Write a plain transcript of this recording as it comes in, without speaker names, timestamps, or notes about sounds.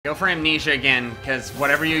Go for Amnesia again, because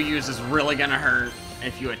whatever you use is really gonna hurt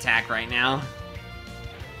if you attack right now.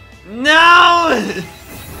 No!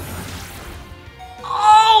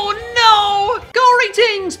 Oh no!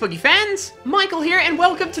 Greetings, Spooky fans! Michael here, and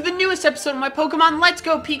welcome to the newest episode of my Pokemon Let's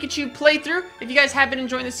Go Pikachu playthrough. If you guys have been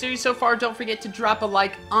enjoying the series so far, don't forget to drop a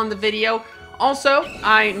like on the video. Also,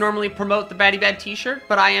 I normally promote the Batty Bad t-shirt,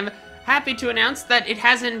 but I am happy to announce that it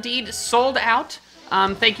has indeed sold out.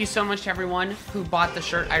 Thank you so much to everyone who bought the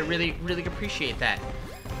shirt. I really appreciate that.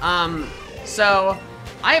 So,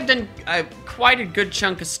 I have done quite a good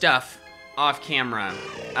chunk of stuff off camera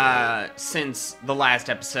since the last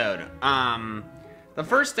episode. The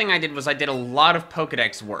first thing I did was I did a lot of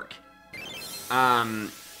Pokedex work.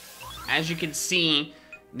 As you can see,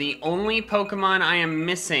 the only Pokemon I am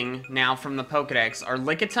missing now from the Pokedex are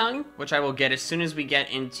Lickitung, which I will get as soon as we get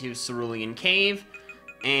into Cerulean Cave,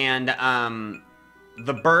 and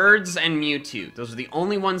the birds and Mewtwo. Those are the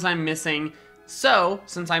only ones I'm missing. So,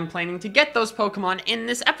 since I'm planning to get those Pokemon in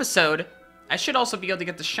this episode, I should also be able to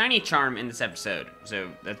get the Shiny Charm in this episode. So,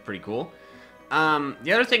 that's pretty cool.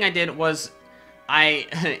 The other thing I did was,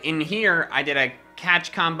 in here, I did a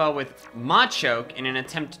catch combo with Machoke in an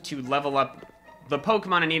attempt to level up the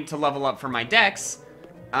Pokemon I needed to level up for my Dex,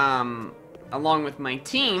 along with my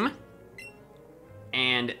team.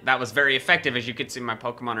 And that was very effective. As you can see, my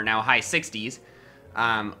Pokemon are now high 60s.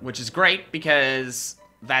 Which is great because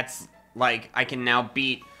that's, like, I can now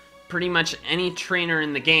beat pretty much any trainer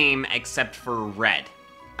in the game except for Red.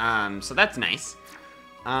 So that's nice.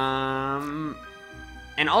 And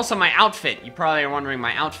also my outfit. You probably are wondering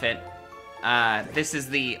my outfit. This is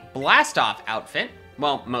the Blast-Off outfit.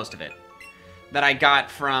 Well, most of it. That I got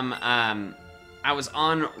from, I was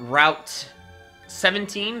on Route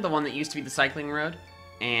 17, the one that used to be the cycling road.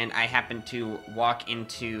 And I happened to walk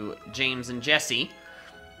into James and Jesse.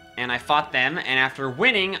 And I fought them, and after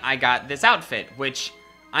winning, I got this outfit, which,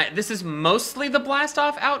 this is mostly the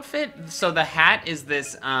Blast-Off outfit, so the hat is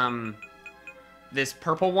this, this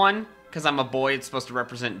purple one, because I'm a boy, it's supposed to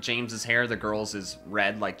represent James's hair, the girl's is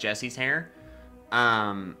red, like Jesse's hair,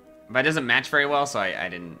 but it doesn't match very well, so I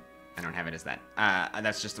don't have it as that.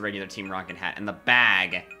 That's just the regular Team Rocket hat, and the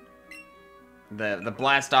bag, the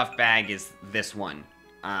Blast-Off bag is this one,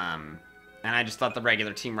 and I just thought the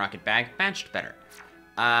regular Team Rocket bag matched better.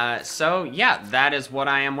 So, yeah, that is what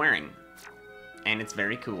I am wearing. And it's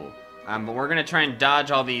very cool. But we're gonna try and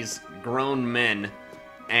dodge all these grown men.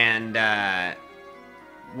 And,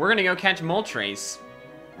 we're gonna go catch Moltres.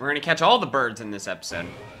 We're gonna catch all the birds in this episode.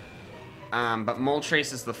 But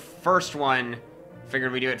Moltres is the first one.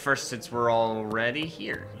 Figured we'd do it first since we're already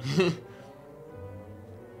here.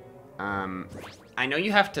 I know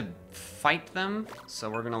you have to fight them.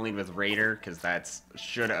 So we're gonna lead with Raider, because that's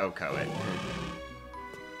should Oko it.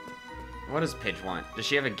 What does Pidge want? Does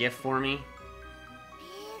she have a gift for me?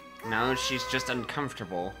 No, she's just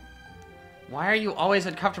uncomfortable. Why are you always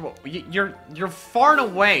uncomfortable? You're far and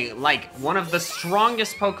away, like, one of the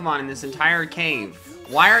strongest Pokemon in this entire cave.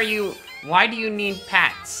 Why do you need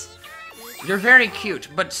pats? You're very cute,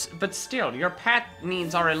 but still, your pat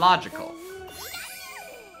needs are illogical.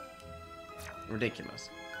 Ridiculous.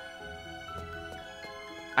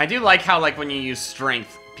 I do like how, like, when you use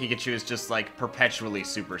Strength, Pikachu is just, like, perpetually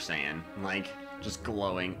Super Saiyan. Like, just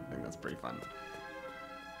glowing. I think that's pretty fun.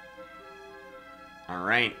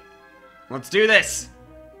 Alright. Let's do this!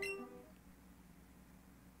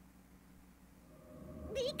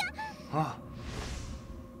 Oh,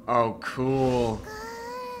 oh cool.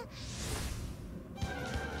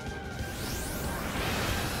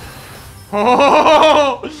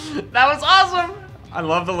 Oh! That was awesome! I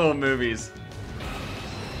love the little movies.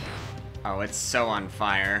 Oh, it's so on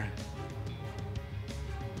fire.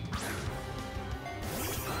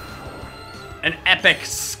 An epic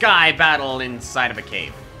sky battle inside of a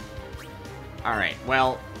cave. Alright,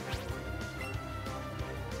 well.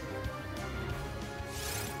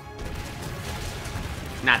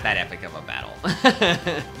 Not that epic of a battle.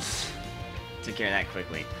 Took care of that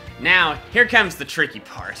quickly. Now, here comes the tricky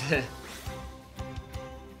part.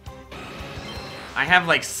 I have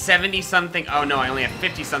like 70-something. Oh no, I only have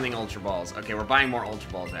 50-something Ultra Balls. Okay, we're buying more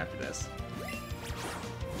Ultra Balls after this.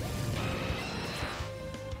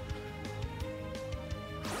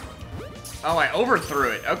 Oh, I overthrew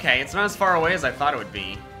it. Okay, it's not as far away as I thought it would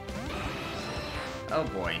be. Oh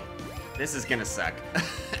boy. This is gonna suck.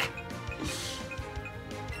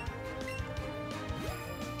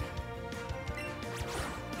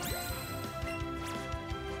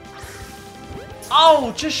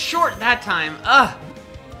 Oh, just short that time. Ugh.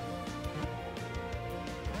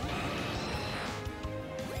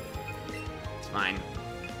 It's fine.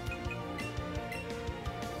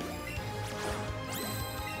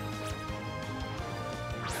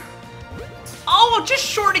 Oh, just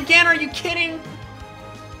short again. Are you kidding?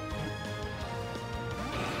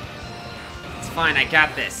 It's fine. I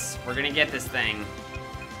got this. We're gonna get this thing.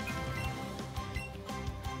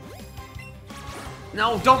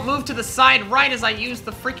 No, don't move to the side right as I use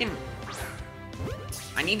the freaking...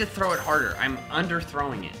 I need to throw it harder. I'm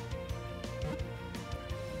underthrowing it.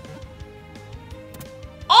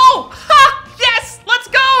 Oh! Ha! Yes! Let's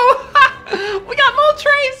go! Ha! We got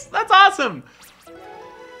Moltres! That's awesome!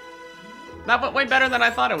 That went way better than I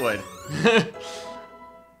thought it would.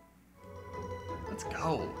 Let's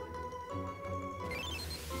go.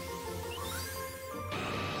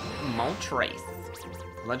 Moltres.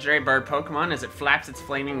 Legendary bird Pokemon, as it flaps its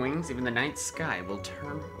flaming wings, even the night sky will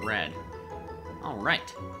turn red.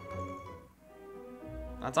 Alright.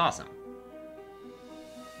 That's awesome.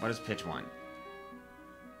 What does pitch want?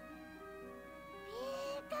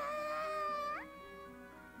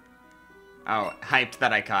 Oh, hyped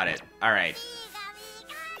that I caught it. Alright.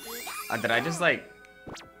 Did I just like...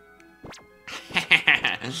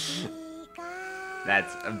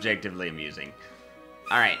 That's objectively amusing.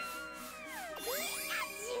 Alright.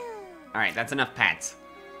 Alright, that's enough pats.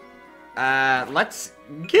 Let's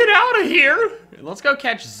get out of here! Let's go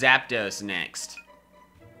catch Zapdos next.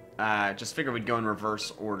 Just figured we'd go in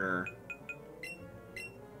reverse order.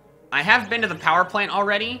 I have been to the power plant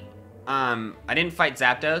already. I didn't fight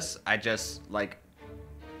Zapdos. I just, like,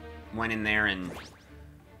 went in there and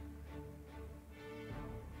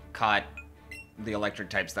caught the electric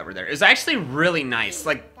types that were there. It was actually really nice.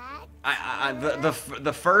 Like,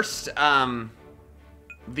 the first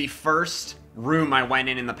room I went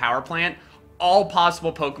in the power plant, all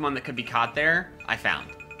possible Pokemon that could be caught there, I found.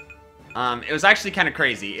 It was actually kind of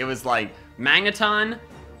crazy. It was like Magneton,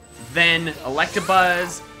 then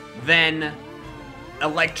Electabuzz, then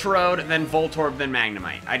Electrode, then Voltorb, then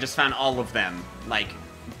Magnemite. I just found all of them, like,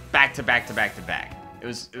 back to back to back to back. It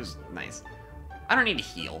was nice. I don't need to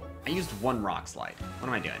heal. I used one Rock Slide. What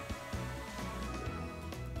am I doing?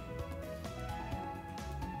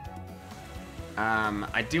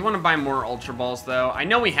 I do want to buy more Ultra Balls, though. I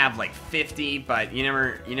know we have like 50, but you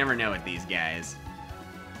never know with these guys.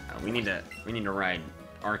 We need to ride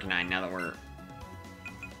Arcanine now that we're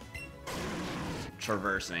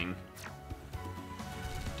traversing.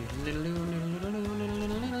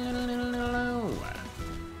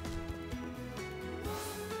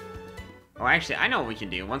 Oh, actually, I know what we can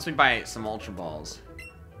do once we buy some Ultra Balls.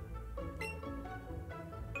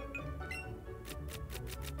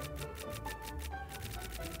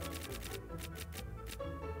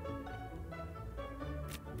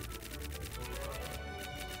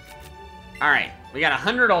 Alright, we got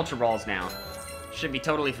 100 Ultra Balls now. Should be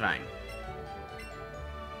totally fine.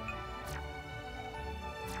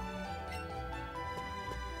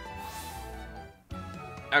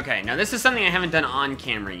 Okay, now this is something I haven't done on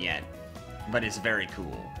camera yet, but it's very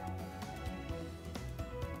cool.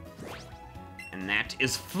 And that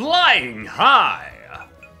is flying high!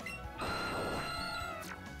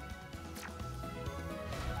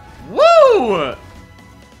 Woo!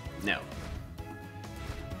 No.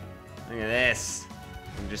 Look at this.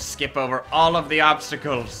 I can just skip over all of the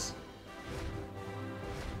obstacles.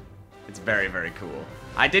 It's very, very cool.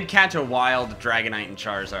 I did catch a wild Dragonite and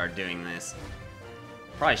Charizard doing this.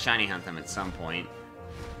 Probably shiny hunt them at some point.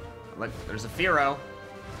 Look, there's a Fearow.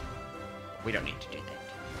 We don't need to do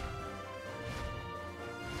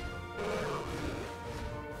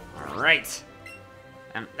that. Alright.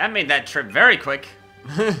 That made that trip very quick.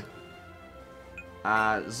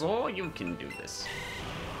 Zo, you can do this.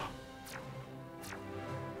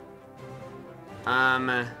 Who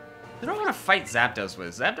do I want to fight Zapdos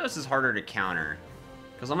with? Zapdos is harder to counter.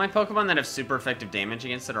 Because all my Pokemon that have super effective damage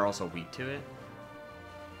against it are also weak to it.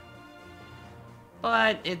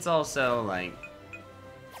 But it's also, like,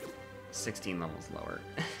 16 levels lower.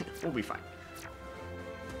 We'll be fine.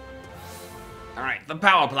 Alright, the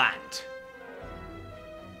power plant.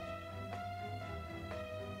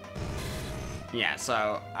 Yeah,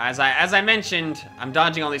 so, as I mentioned, I'm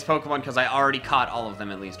dodging all these Pokemon because I already caught all of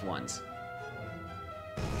them at least once.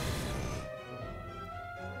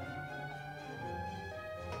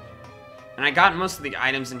 And I got most of the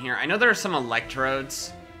items in here. I know there are some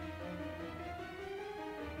Electrodes.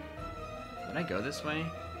 Did I go this way?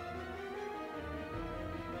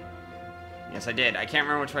 Yes, I did. I can't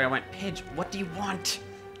remember which way I went. Pidge, what do you want?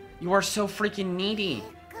 You are so freaking needy.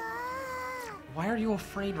 Why are you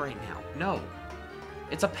afraid right now? No.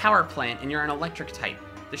 It's a power plant and you're an electric type.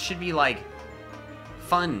 This should be, like,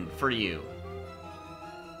 fun for you.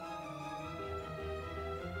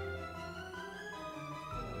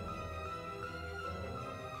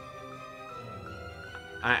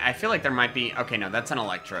 I feel like there might be... Okay, no, that's an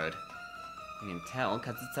electrode. You can tell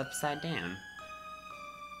because it's upside down.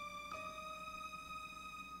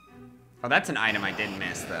 Oh, that's an item I did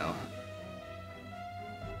miss, though.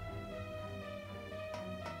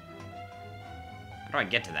 How do I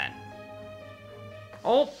get to that?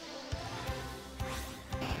 Oh!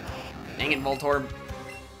 Dang it, Voltorb.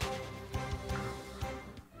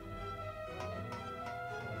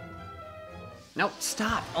 Nope,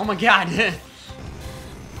 stop! Oh my god! I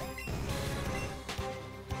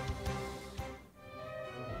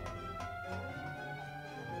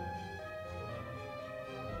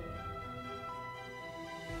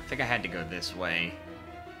think I had to go this way.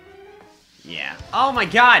 Yeah. Oh my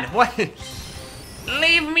god! What?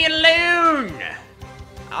 Leave me alone!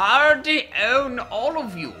 I already own all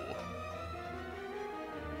of you.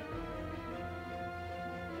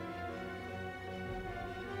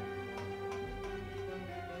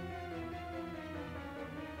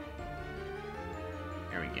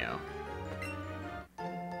 There we go.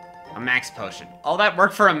 A max potion. All that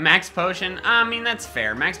work for a max potion? I mean, that's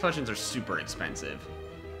fair. Max potions are super expensive.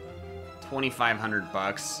 2,500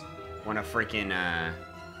 bucks when a freaking,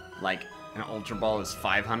 like, an Ultra Ball is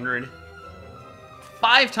 500.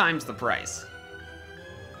 5 times the price.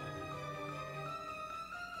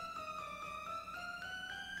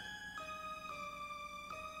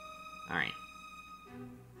 Alright.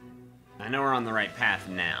 I know we're on the right path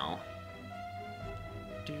now.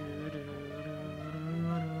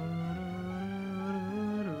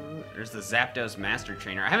 There's the Zapdos Master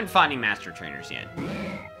Trainer. I haven't fought any Master Trainers yet.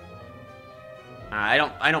 I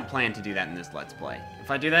don't plan to do that in this Let's Play.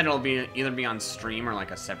 If I do that, it'll be either be on stream or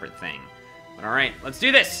like a separate thing. But alright, let's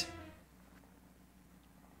do this!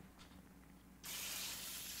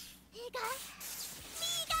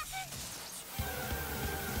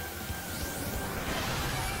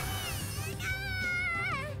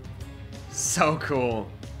 So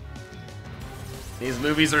cool. These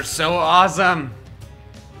movies are so awesome!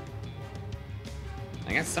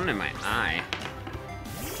 I got something in my eye.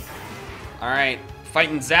 Alright,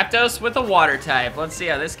 fighting Zapdos with a water type. Let's see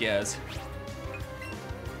how this goes.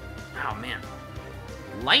 Oh man.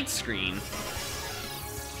 Light screen.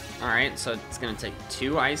 Alright, so it's gonna take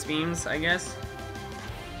 2 ice beams, I guess.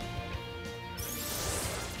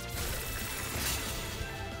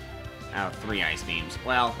 Oh, 3 ice beams.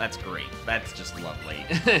 Well, that's great. That's just lovely.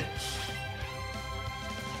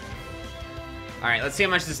 Alright, let's see how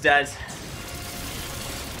much this does.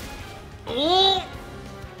 Oh!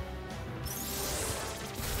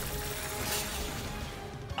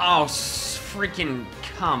 Oh, freaking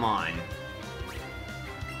come on.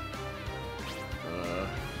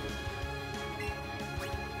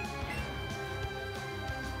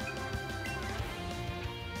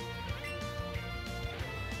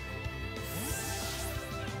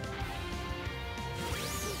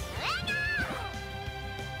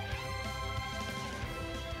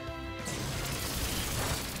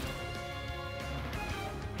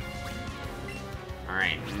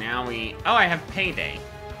 Alright, now we... Oh, I have Payday.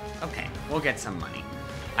 Okay, we'll get some money.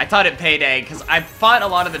 I thought it Payday, because I fought a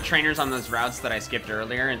lot of the trainers on those routes that I skipped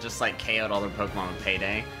earlier and just, like, KO'd all their Pokemon with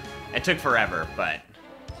Payday. It took forever, but...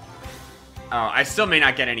 Oh, I still may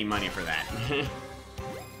not get any money for that.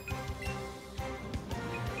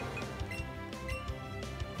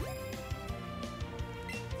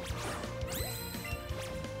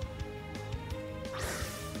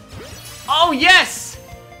 Oh, yes!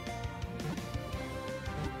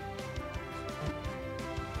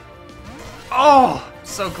 Oh,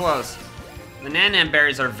 so close. The Nan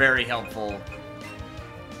berries are very helpful.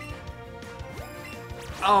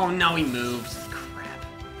 Oh, no, he moves. Crap.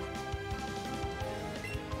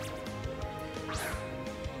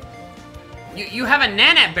 You have a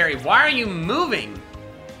Nanette berry. Why are you moving?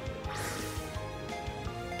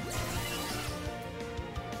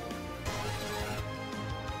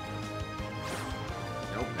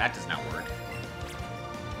 Nope, that does not work.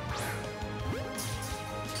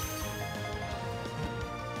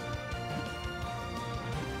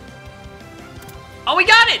 Oh, we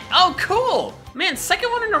got it! Oh, cool! Man,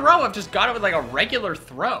 second one in a row, I've just got it with like a regular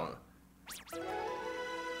throw.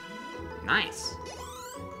 Nice.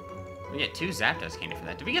 We get 2 Zapdos candy for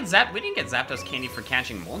that. Did we get We didn't get Zapdos candy for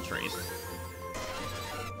catching Moltres.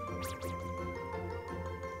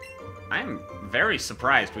 I'm very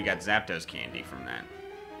surprised we got Zapdos candy from that.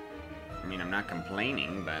 I mean, I'm not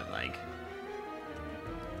complaining, but like...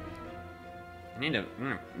 I'm gonna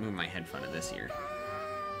move my headphone to this ear.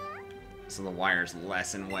 So the wire's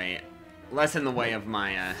less in the way of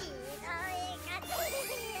my,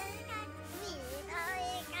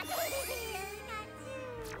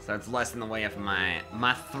 So it's less in the way of my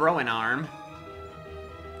throwing arm.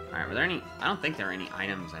 Alright, were there any... I don't think there are any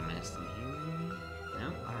items I missed in here.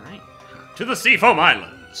 No? Alright. To the Seafoam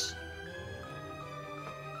Islands!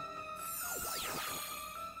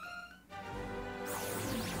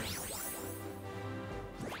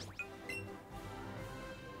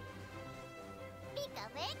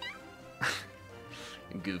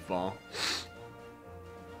 Goofball.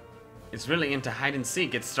 It's really into hide and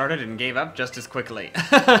seek. It started and gave up just as quickly.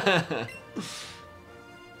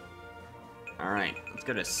 Alright, let's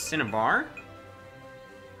go to Cinnabar.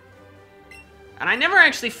 And I never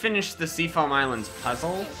actually finished the Seafoam Islands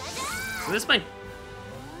puzzle. So this might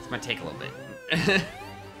take a little bit.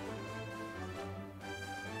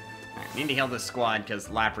 Alright, need to heal this squad because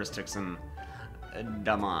Lapras took some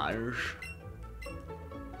damage.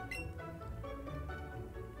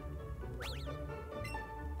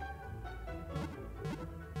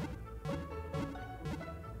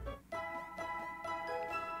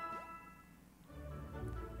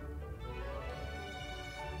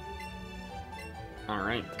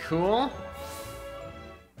 Alright, cool.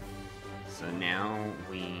 So now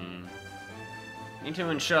we need to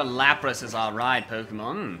ensure Lapras is our ride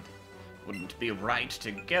Pokemon. Wouldn't be right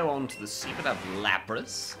to go onto the sea without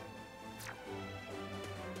Lapras.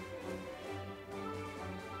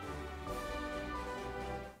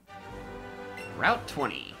 Route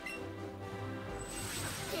 20.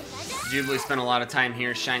 Jubilee spent a lot of time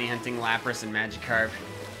here shiny hunting Lapras and Magikarp.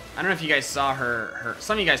 I don't know if you guys saw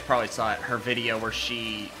some of you guys probably saw it, her video where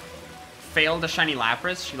she failed a shiny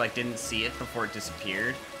Lapras. She like didn't see it before it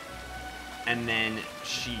disappeared. And then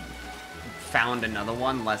she found another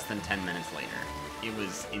one less than 10 minutes later. It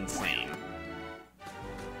was insane.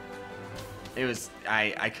 It was,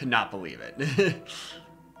 I could not believe it.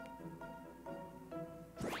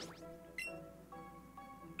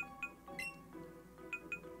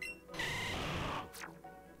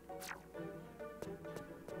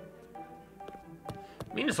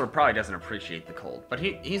 Venusaur probably doesn't appreciate the cold, but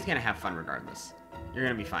he's gonna have fun regardless. You're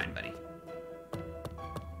gonna be fine, buddy.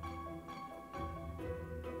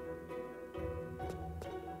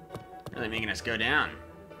 Really making us go down.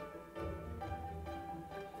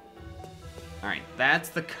 Alright, that's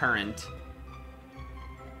the current.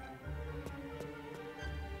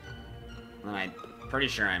 And I'm pretty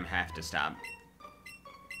sure I have to stop.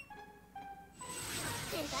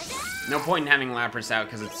 No point in having Lapras out,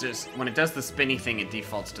 because it's just, when it does the spinny thing, it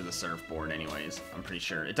defaults to the surfboard anyways, I'm pretty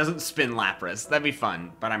sure. It doesn't spin Lapras. That'd be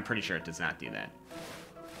fun, but I'm pretty sure it does not do that.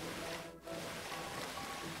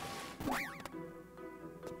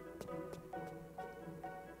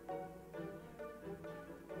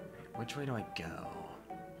 Which way do I go?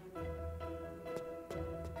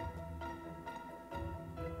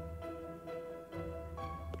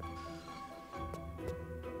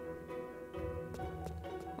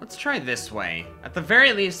 Let's try this way. At the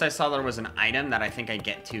very least, I saw there was an item that I think I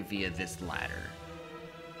get to via this ladder.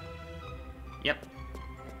 Yep.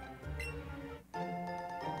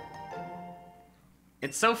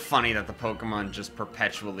 It's so funny that the Pokemon just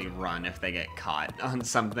perpetually run if they get caught on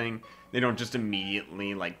something. They don't just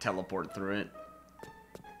immediately, like, teleport through it.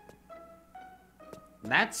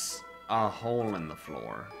 That's a hole in the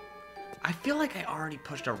floor. I feel like I already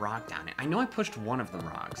pushed a rock down it. I know I pushed one of the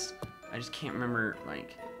rocks. I just can't remember,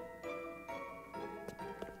 like...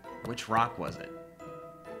 Which rock was it?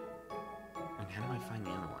 And how do I find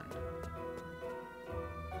the other one?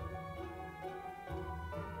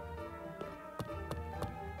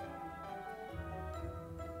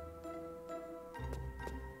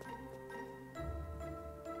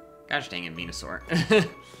 Gosh dang it, Venusaur.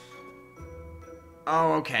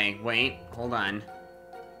 Oh, okay. Wait. Hold on.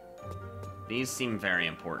 These seem very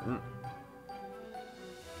important.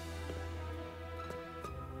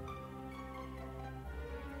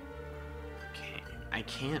 I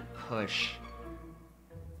can't push.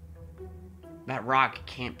 That rock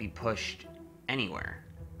can't be pushed anywhere.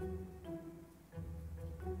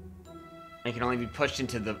 It can only be pushed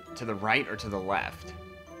into to the right or to the left.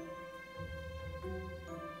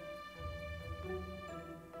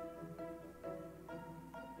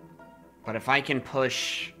 But if I can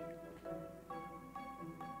push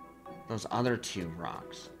those other two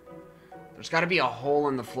rocks, there's got to be a hole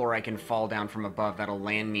in the floor I can fall down from above that'll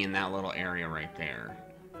land me in that little area right there.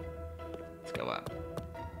 Let's go up.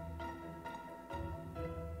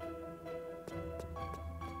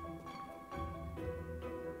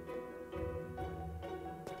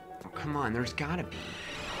 Oh, come on, there's got to be.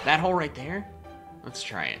 That hole right there? Let's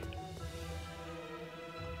try it.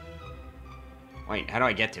 Wait, how do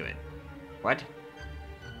I get to it? What?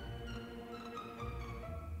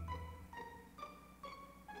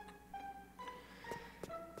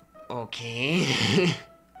 Okay.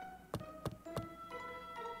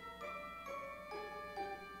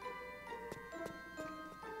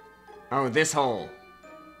 Oh, this hole.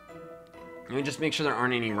 Let me just make sure there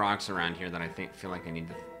aren't any rocks around here that I feel like I need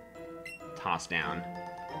to toss down.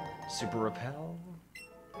 Super repel.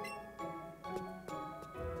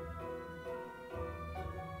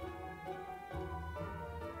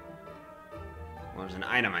 Well, there's an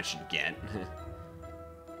item I should get.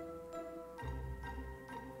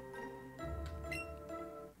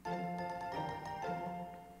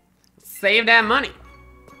 Save that money.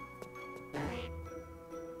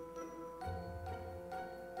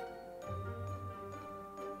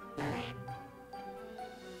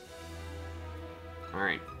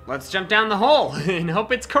 Alright, let's jump down the hole and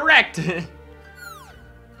hope it's correct.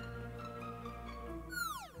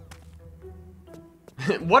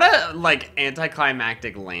 What a, like,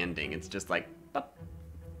 anticlimactic landing. It's just like,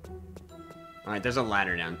 alright, there's a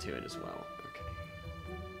ladder down to it as well. Okay.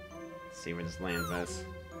 Let's see where this lands us.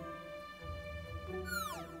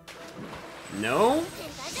 No?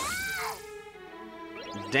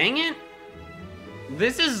 Dang it.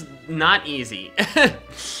 This is not easy.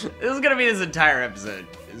 This is gonna be this entire episode.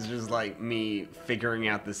 It's just like me figuring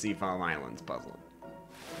out the Seafoam Islands puzzle.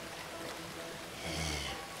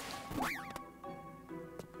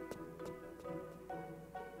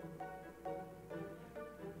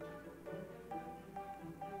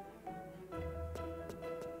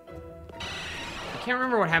 I can't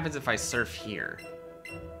remember what happens if I surf here.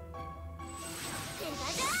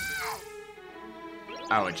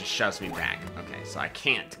 Oh, it just shoves me back. Okay, so I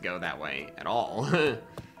can't go that way at all. There's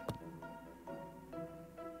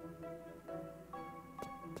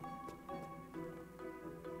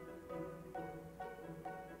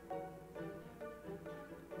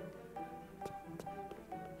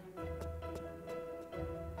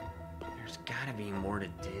gotta be more to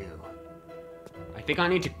do. I think I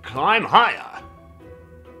need to climb higher.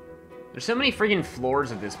 There's so many friggin'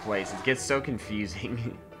 floors of this place, it gets so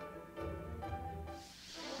confusing.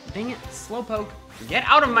 Dang it, Slowpoke. Get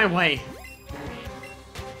out of my way!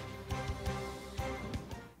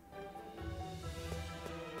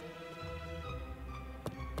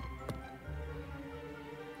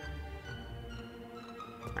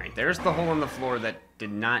 Alright, there's the hole in the floor that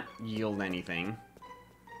did not yield anything.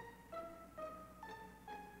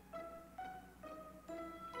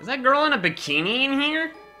 Is that girl in a bikini in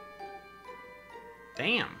here?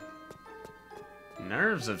 Damn.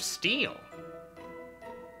 Nerves of steel.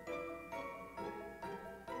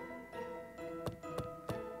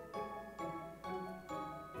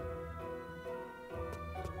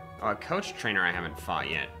 Oh, a coach trainer I haven't fought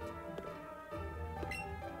yet.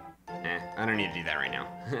 I don't need to do that right now.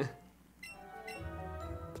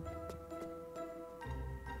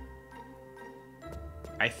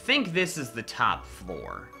 I think this is the top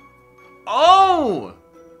floor. Oh!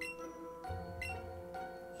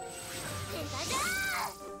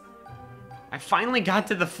 I finally got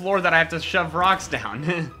to the floor that I have to shove rocks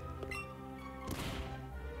down.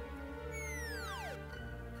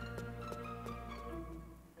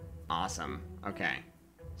 Awesome. Okay.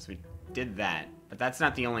 So we did that. But that's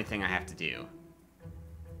not the only thing I have to do.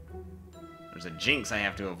 There's a jinx I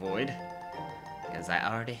have to avoid. Because I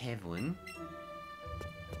already have one.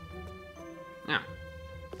 No.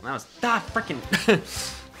 Well, that was... Ah, frickin'...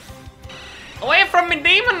 Away from me,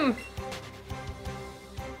 demon!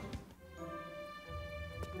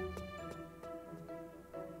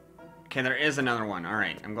 Okay, there is another one.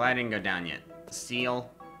 Alright, I'm glad I didn't go down yet.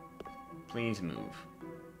 Seal, please move.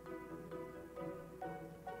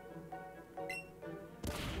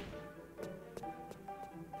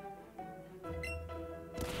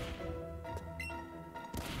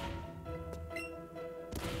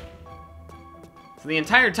 So the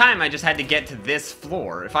entire time I just had to get to this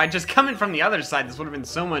floor. If I'd just come in from the other side, this would have been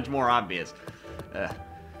so much more obvious. Ugh.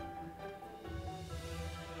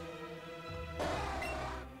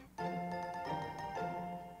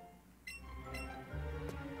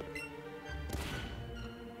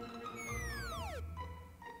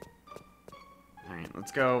 Alright,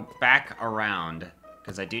 let's go back around.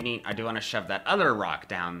 Because I do want to shove that other rock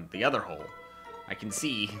down the other hole. I can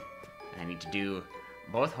see I need to do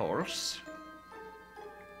both holes.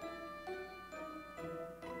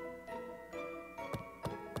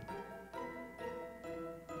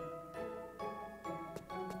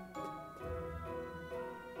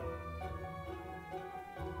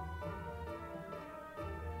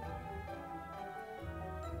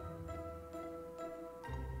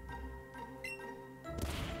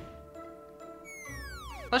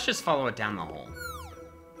 Let's just follow it down the hole.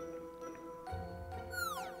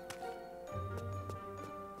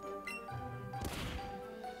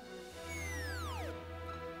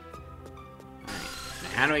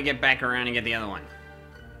 How do we get back around and get the other one?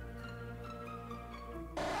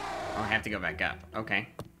 Oh, I have to go back up. Okay.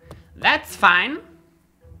 That's fine.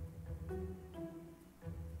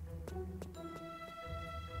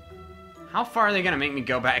 How far are they gonna make me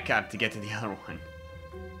go back up to get to the other one?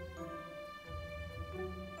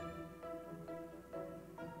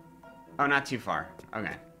 Oh, not too far.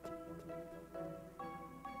 Okay.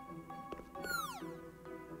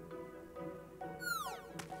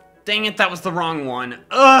 Dang it, that was the wrong one.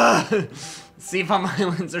 Ugh! Sea Bomb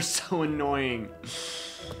Islands are so annoying.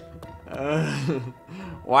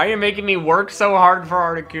 Why are you making me work so hard for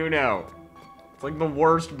Articuno? It's like the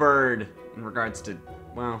worst bird in regards to...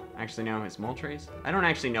 Well, actually, no, it's Moltres? I don't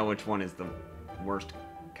actually know which one is the worst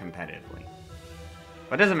competitively.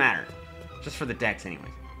 But it doesn't matter. Just for the decks, anyways.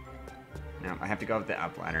 No, I have to go up the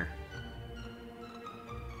up ladder.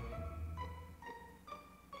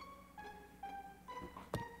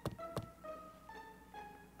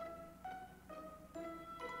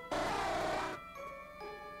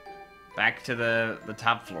 Back to the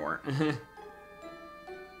top floor.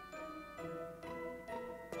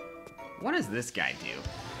 What does this guy do?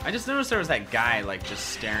 I just noticed there was that guy, like, just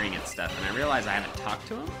staring at stuff, and I realized I haven't talked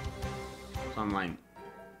to him. So I'm like,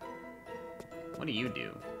 what do you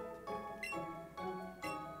do?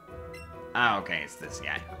 Oh, okay, it's this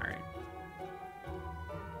guy. Alright.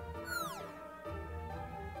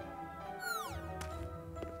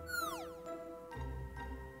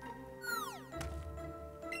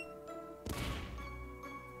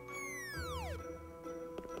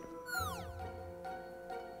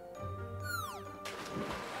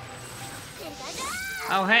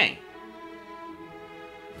 Oh, hey.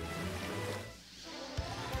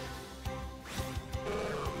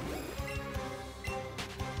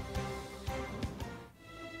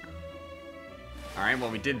 Alright,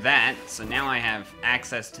 well, we did that, so now I have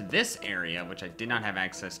access to this area, which I did not have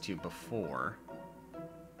access to before.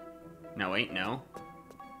 No, wait, no.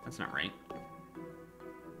 That's not right.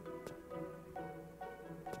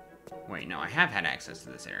 Wait, no, I have had access to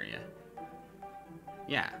this area.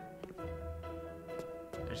 Yeah.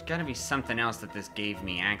 There's gotta be something else that this gave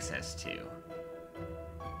me access to.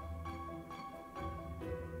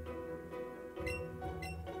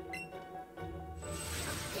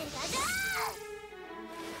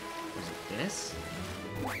 Was it this?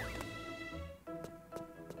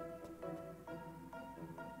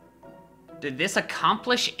 Did this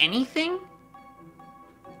accomplish anything?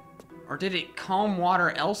 Or did it calm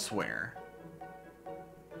water elsewhere?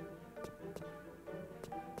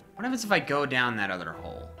 What happens if I go down that other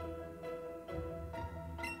hole?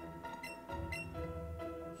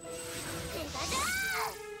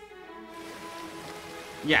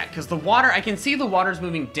 Yeah, because the water, I can see the water's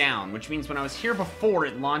moving down, which means when I was here before,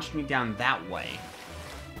 it launched me down that way.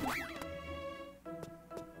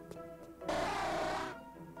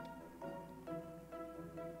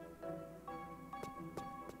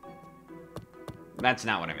 That's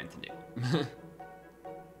not what I meant to do.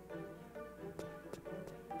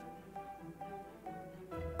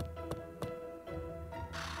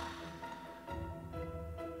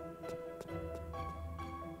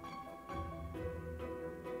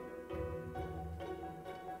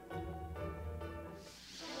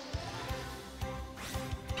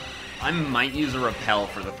 I might use a repel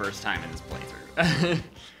for the first time in this playthrough.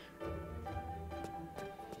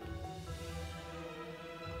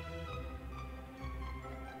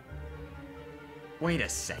 Wait a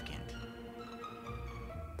second.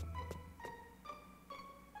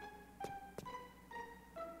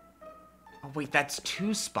 Oh wait, that's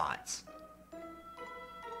 2 spots.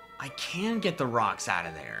 I can get the rocks out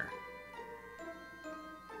of there.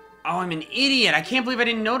 Oh, I'm an idiot. I can't believe I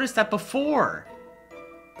didn't notice that before.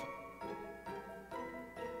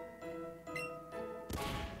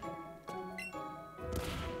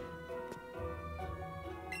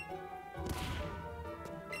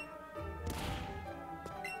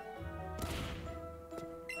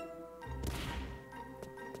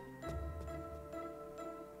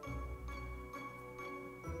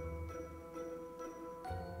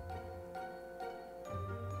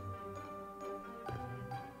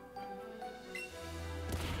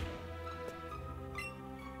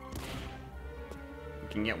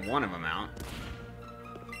 Can get one of them out.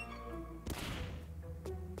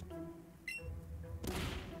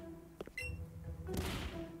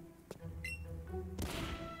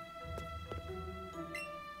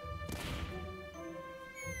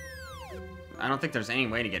 I don't think there's any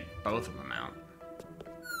way to get both of them out.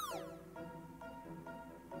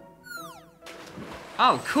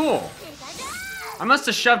 Oh, cool. I must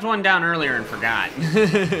have shoved one down earlier and forgot.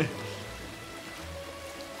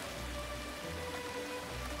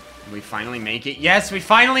 we finally make it? Yes, we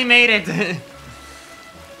finally made it!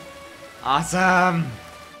 Awesome!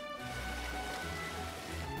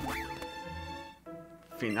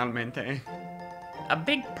 Finalmente. A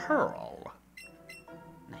big pearl.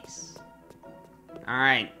 Nice.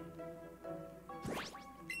 Alright.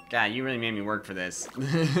 God, you really made me work for this.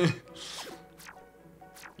 You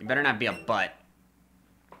better not be a butt.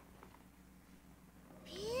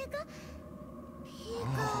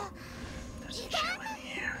 Oh, there's a show in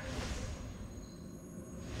the air.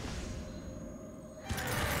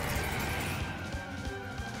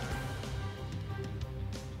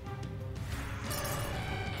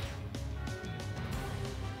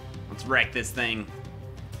 Let's wreck this thing.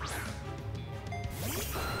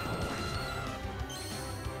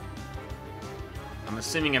 I'm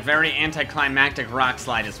assuming a very anticlimactic rock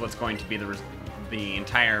slide is what's going to be the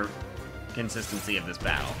entire consistency of this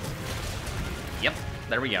battle. Yep,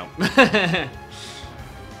 there we go. Alright,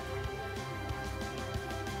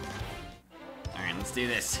 let's do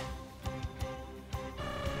this.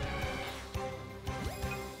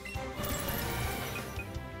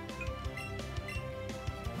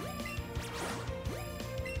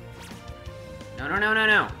 No, no, no, no,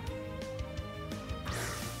 no.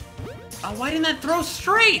 Oh, why didn't that throw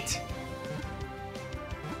straight?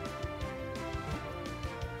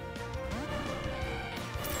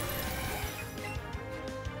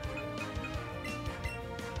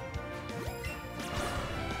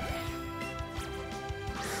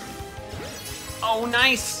 Oh,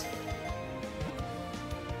 nice.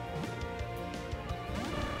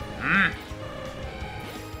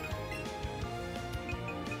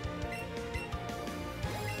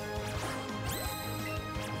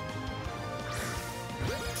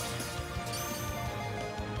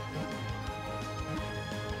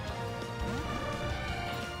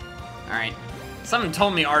 Alright. Something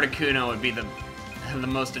told me Articuno would be the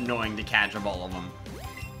most annoying to catch of all of them.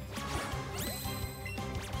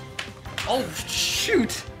 Oh,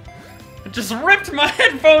 shoot! It just ripped my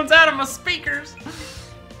headphones out of my speakers!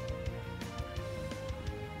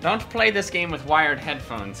 Don't play this game with wired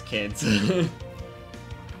headphones, kids.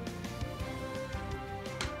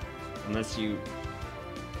 Unless you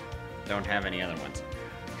don't have any other ones.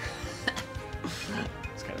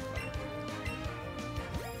 It's kind of funny.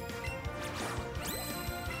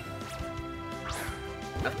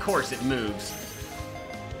 Of course it moves.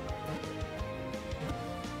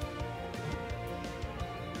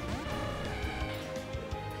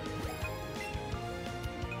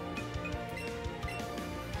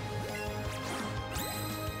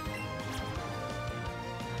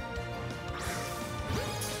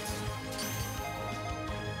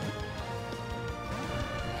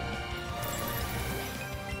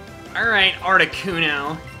 Alright,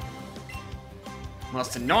 Articuno.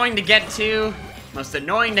 Most annoying to get to, most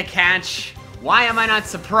annoying to catch. Why am I not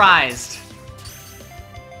surprised?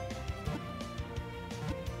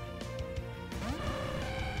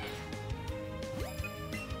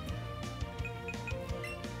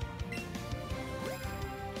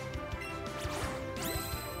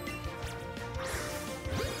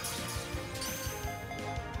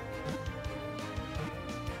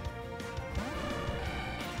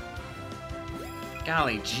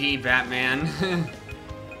 Golly gee, Batman.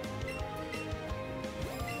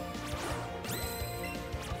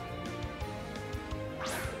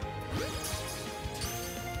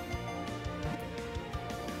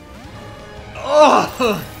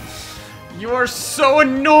 Oh! You are so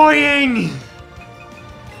annoying!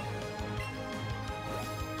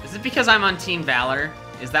 Is it because I'm on Team Valor?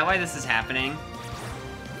 Is that why this is happening?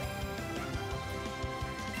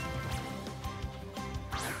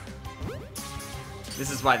 This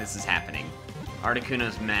is why this is happening.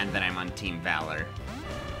 Articuno's mad that I'm on Team Valor.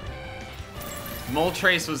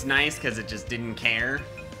 Moltres was nice because it just didn't care.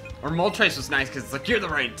 Or Moltres was nice because it's like, you're the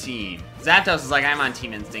right team. Zapdos is like, I'm on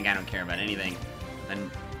Team Instinct, I don't care about anything. Then...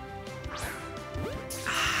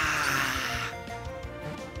 Ah.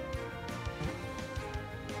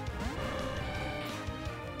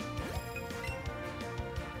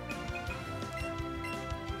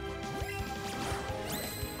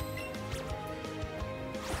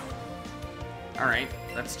 Alright,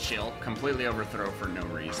 let's chill. Completely overthrow for no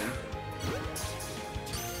reason.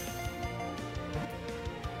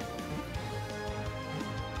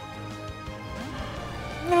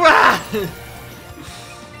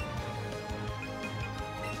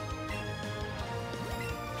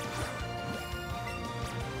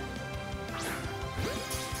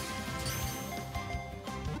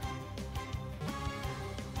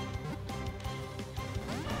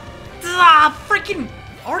 Ah, freaking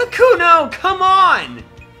Articuno, come on!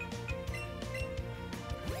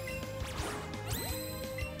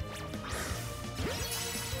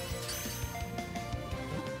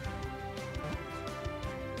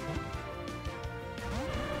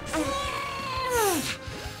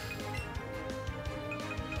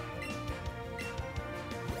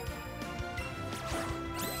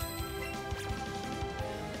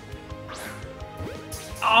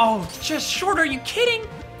 Oh, just short, are you kidding?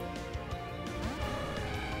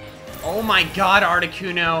 Oh my god,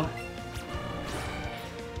 Articuno.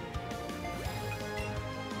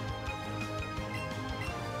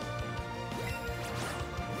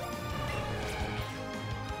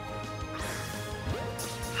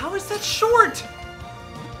 How is that short?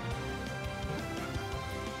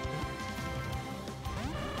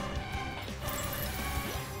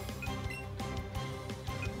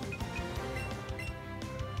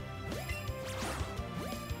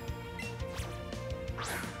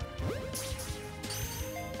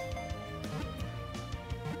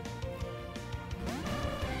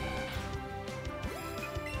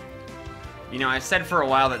 You know, I've said for a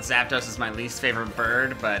while that Zapdos is my least favorite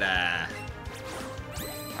bird, but,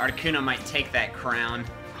 Articuno might take that crown.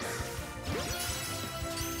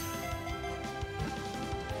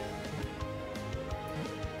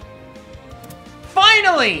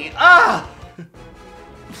 Finally! Ah!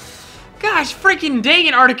 Gosh, freaking dang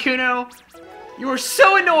it, Articuno! You are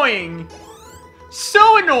so annoying!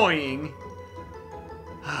 So annoying!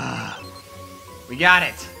 We got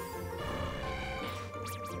it.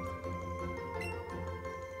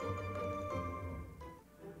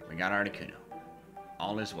 We got Articuno.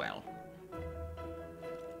 All is well.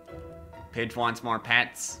 Pidge wants more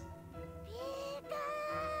pets.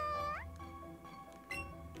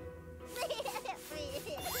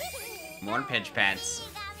 More Pidge pets.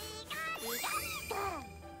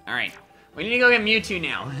 Alright. We need to go get Mewtwo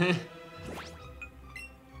now.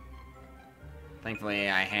 Thankfully,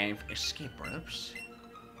 I have escape ropes.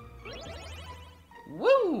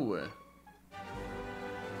 Woo!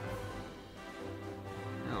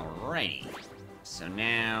 Alrighty. So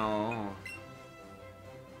now...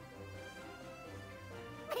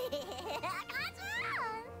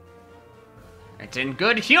 It's in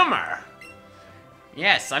good humor!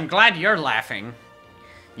 Yes, I'm glad you're laughing.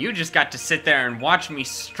 You just got to sit there and watch me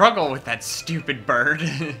struggle with that stupid bird.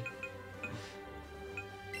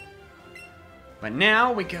 But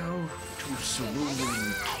now we go to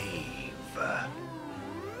Cerulean Cave.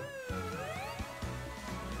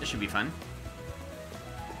 This should be fun.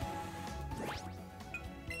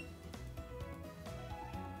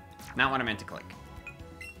 Not what I meant to click.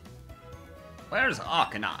 Where's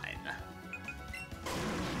Arcanine?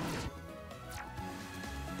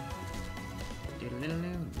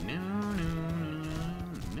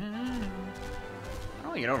 How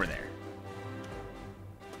do I get over there?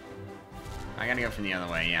 I gotta go from the other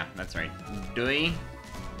way, yeah, that's right. Do we?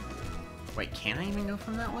 Wait, can I even go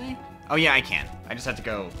from that way? Oh yeah, I can. I just have to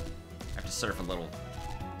go, I have to surf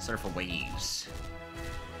a waves.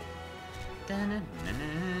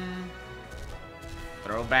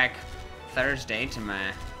 Throwback Thursday to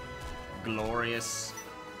my glorious...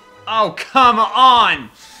 Oh, come on!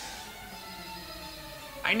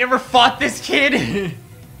 I never fought this kid!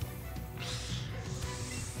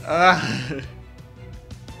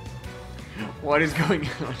 What is going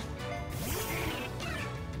on?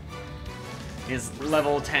 His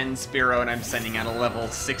level 10 Spearow and I'm sending out a level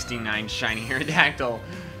 69 Shiny Aerodactyl.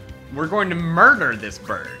 We're going to murder this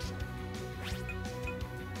bird.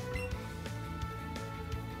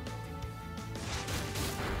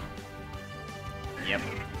 Yep.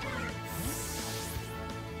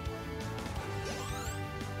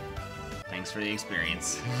 Thanks for the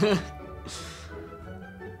experience.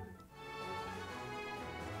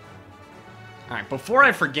 Alright, before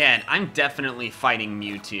I forget, I'm definitely fighting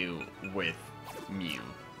Mewtwo with Mew,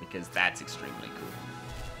 because that's extremely cool.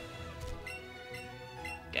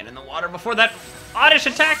 Get in the water before that Oddish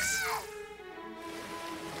attacks!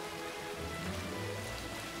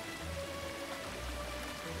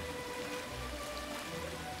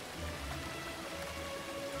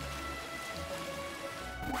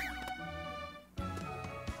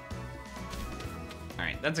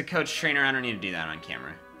 Alright, that's a coach trainer. I don't need to do that on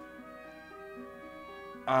camera.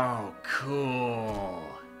 Oh, cool.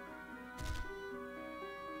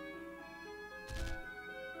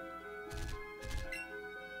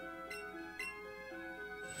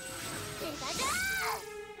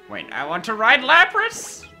 Wait, I want to ride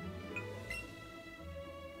Lapras?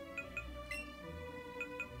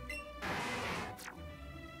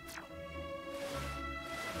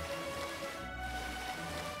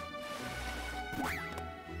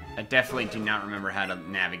 I definitely do not remember how to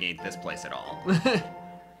navigate this place at all.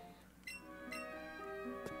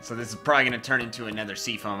 So this is probably going to turn into another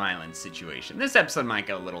Seafoam Island situation. This episode might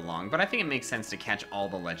go a little long, but I think it makes sense to catch all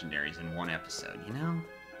the legendaries in one episode, you know?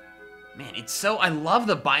 Man, it's so... I love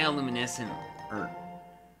the bioluminescent... Or...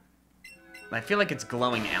 I feel like it's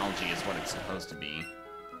glowing algae is what it's supposed to be.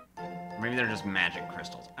 Maybe they're just magic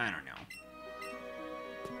crystals. I don't know.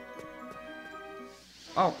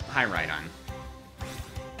 Oh, hi, Rhydon.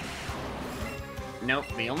 Nope,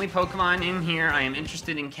 the only Pokemon in here I am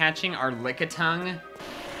interested in catching are Lickitung.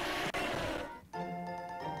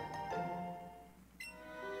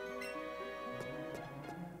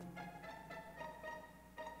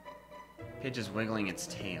 Pidge is wiggling its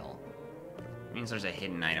tail. It means there's a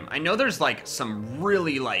hidden item. I know there's, like, some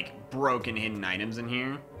really, like, broken hidden items in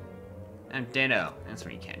here. Oh, Ditto. That's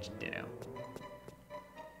where you catch Ditto.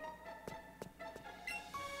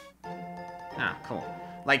 Ah, cool.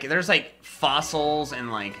 Like, there's, like, fossils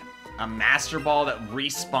and, like, a Master Ball that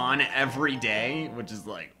respawn every day, which is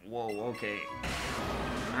like, whoa, okay.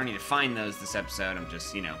 I don't need to find those this episode. I'm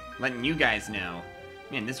just, you know, letting you guys know.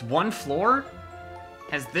 Man, this one floor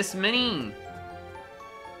has this many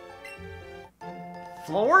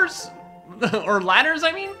floors? Or ladders,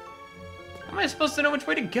 I mean? How am I supposed to know which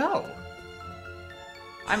way to go?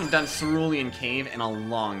 I haven't done Cerulean Cave in a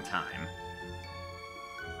long time.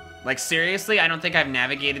 Like, seriously, I don't think I've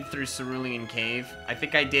navigated through Cerulean Cave. I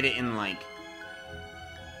think I did it in, like,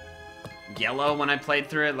 Yellow when I played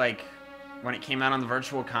through it, like, when it came out on the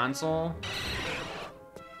Virtual Console.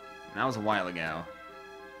 That was a while ago.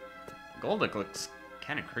 Golduck looks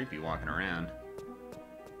kind of creepy walking around.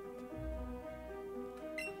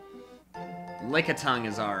 Lickitung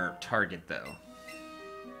is our target, though.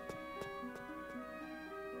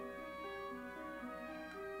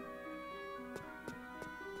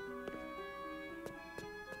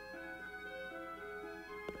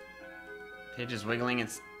 Pidge is wiggling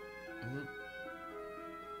its...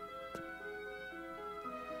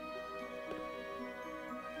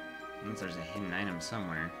 Means there's a hidden item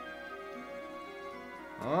somewhere.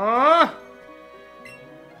 Oh!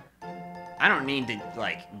 I don't need to,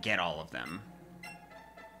 like, get all of them.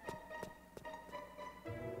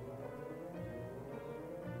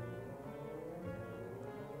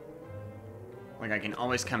 Like, I can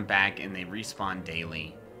always come back and they respawn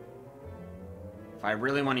daily. If I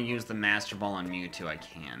really want to use the Master Ball on Mewtwo, I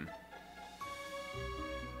can.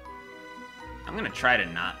 I'm gonna try to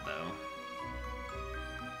not, though.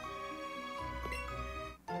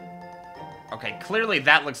 Okay, clearly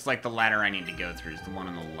that looks like the ladder I need to go through, is the one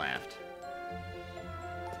on the left.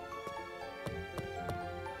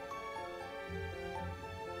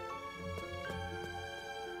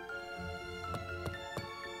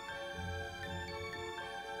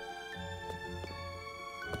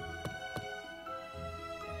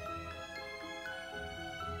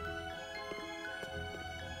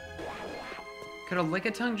 Could a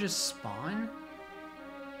Lickitung just spawn?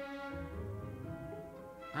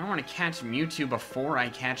 I don't want to catch Mewtwo before I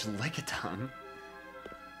catch Lickitung.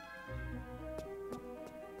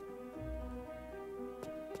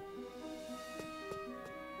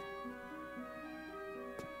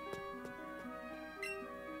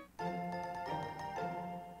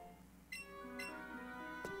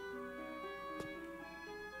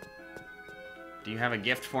 Do you have a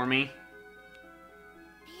gift for me?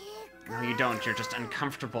 No, you don't. You're just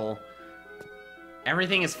uncomfortable.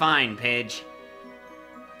 Everything is fine, Paige.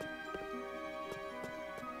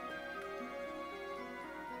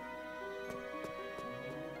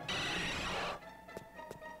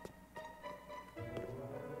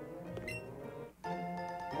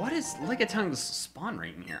 What is Lickitung's spawn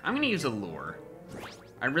rate in here? I'm gonna use a lure.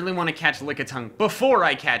 I really want to catch Lickitung before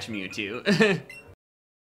I catch Mewtwo.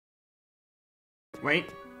 Wait,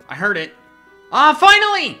 I heard it. Ah,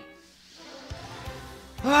 finally!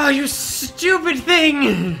 Oh, you stupid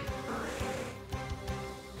thing!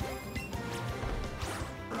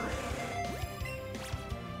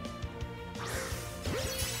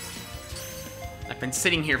 I've been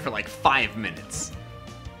sitting here for like 5 minutes.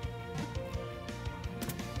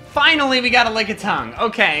 Finally, we got a Lickitung.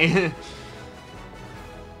 Okay.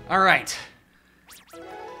 Alright.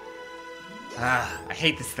 I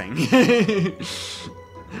hate this thing.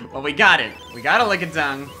 Well, we got it. We got a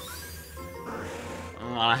Lickitung.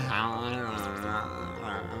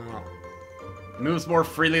 Moves more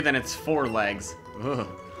freely than its forelegs.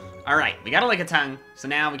 Alright, we got a Lickitung, so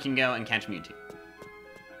now we can go and catch Mewtwo.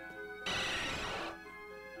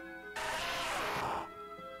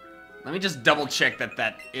 Let me just double check that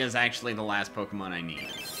that is actually the last Pokemon I need.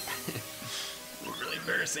 Really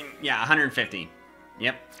embarrassing. Yeah, 150.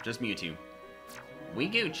 Yep, just Mewtwo. We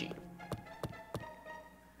Gucci.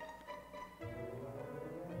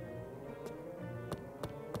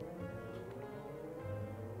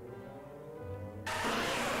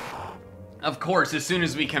 Of course, as soon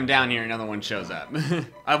as we come down here, another one shows up.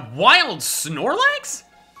 A wild Snorlax?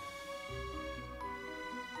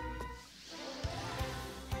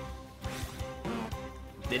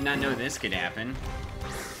 Did not know this could happen.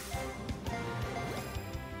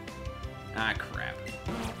 Ah, crap.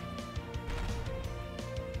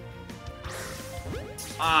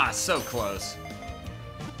 Ah, so close.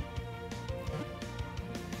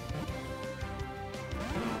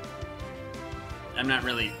 I'm not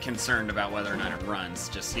really concerned about whether or not it runs.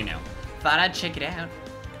 Just, you know, thought I'd check it out.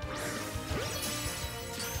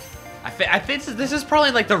 I think this is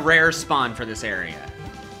probably like the rare spawn for this area.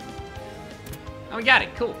 Oh, we got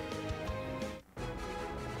it. Cool.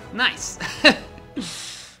 Nice.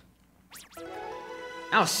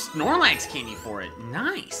 Oh, Snorlax candy for it.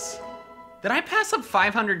 Nice. Did I pass up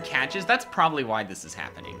 500 catches? That's probably why this is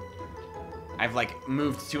happening. I've, like,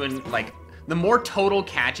 moved to an, like, the more total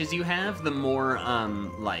catches you have, the more,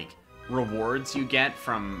 like, rewards you get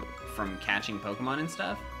from catching Pokemon and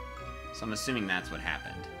stuff. So I'm assuming that's what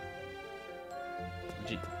happened.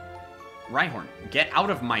 Rhyhorn, get out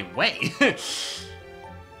of my way!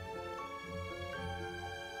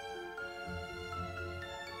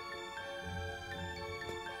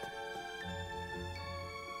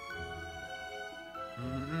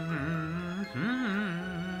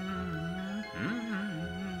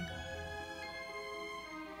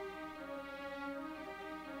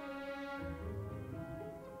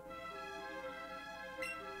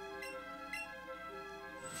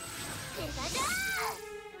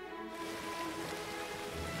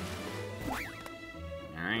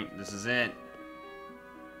 Alright, this is it.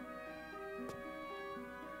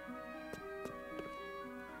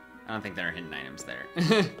 I don't think there are hidden items there.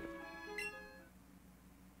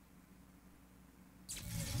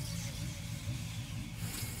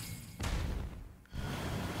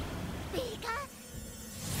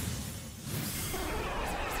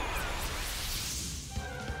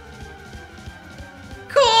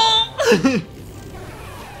 Cool!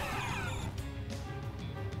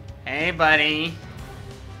 Hey, buddy.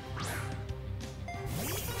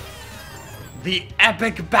 The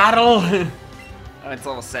epic battle! Oh, it's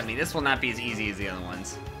level 70. This will not be as easy as the other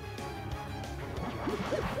ones.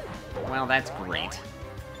 Well, that's great.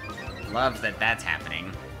 Love that that's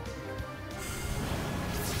happening.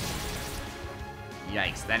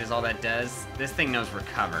 Yikes, that is all that does? This thing knows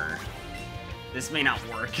recover. This may not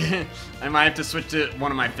work. I might have to switch to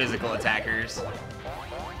one of my physical attackers.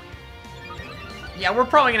 Yeah, we're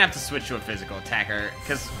probably gonna have to switch to a physical attacker,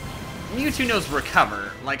 because Mewtwo knows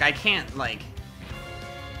recover. Like, I can't, like...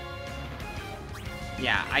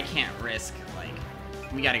 Yeah, I can't risk, like...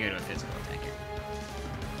 We gotta go to a physical attacker.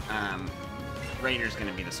 Raider's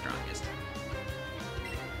gonna be the strongest.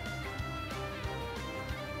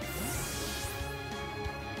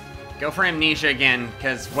 Go for Amnesia again,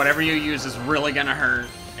 because whatever you use is really gonna hurt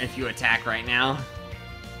if you attack right now.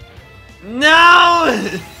 No!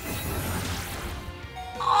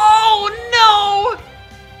 Oh, no!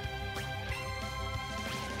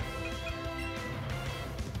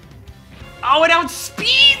 Oh, it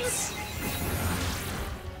outspeeds!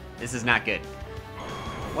 This is not good.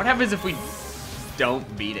 What happens if we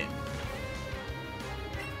don't beat it?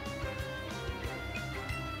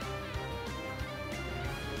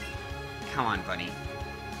 Come on, buddy.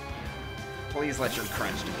 Please let your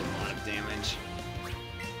crunch do a lot of damage.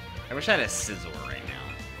 I wish I had a Scizor right now.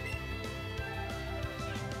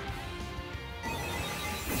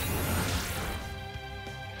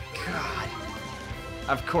 God.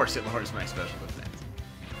 Of course it lowers my special defense.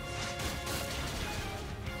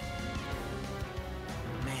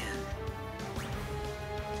 Man.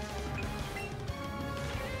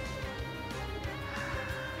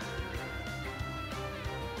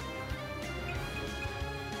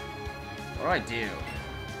 What do I do?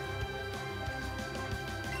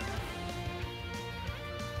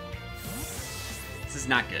 This is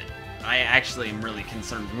not good. I actually am really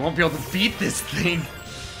concerned we won't be able to beat this thing.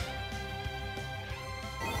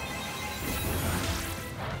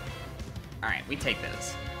 Alright, we take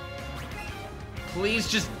those. Please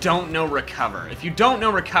just don't know recover. If you don't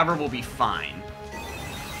know recover, we'll be fine.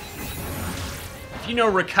 If you know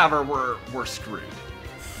recover, we're screwed.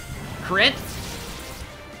 Crit?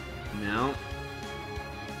 No.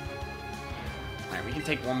 Alright, we can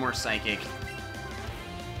take one more psychic.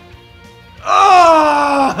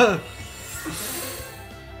 Oh!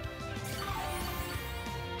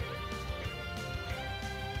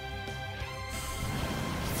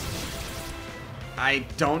 I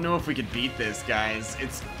don't know if we could beat this, guys.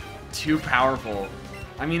 It's too powerful.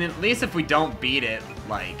 I mean, at least if we don't beat it,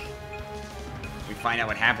 like, we find out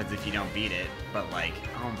what happens if you don't beat it. But, like,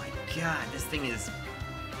 oh my god, this thing is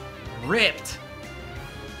ripped.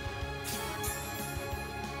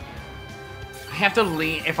 I have to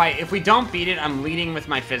lead. If we don't beat it, I'm leading with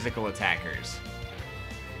my physical attackers.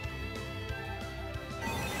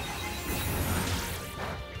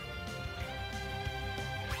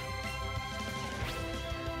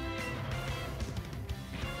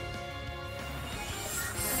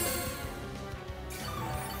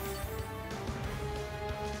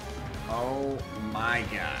 Oh my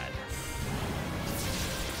god.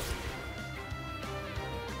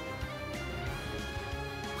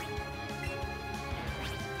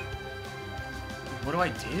 What do I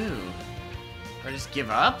do? Do I just give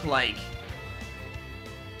up? Like...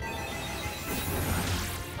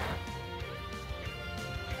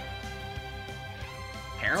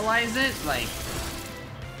 paralyze it? Like...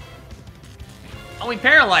 oh, we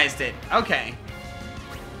paralyzed it. Okay.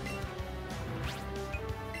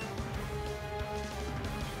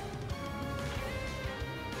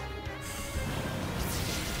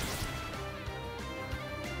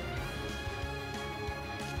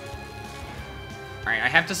 Alright, I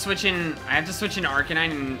have to switch in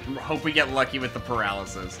Arcanine and hope we get lucky with the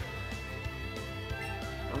paralysis.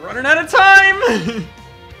 We're running out of time!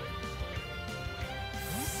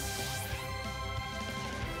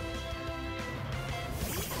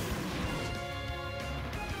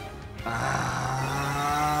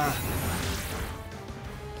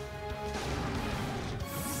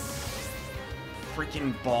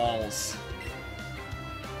 Freaking balls.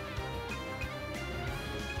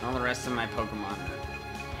 All the rest of my Pokemon.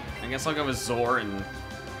 I guess I'll go with Zor and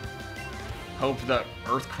hope the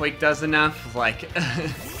Earthquake does enough. Like...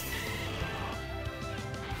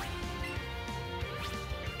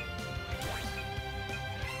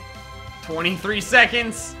 23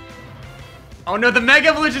 seconds! Oh no, the Mega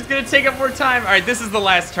Evolution is gonna take up more time! Alright, this is the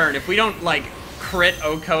last turn. If we don't, like, crit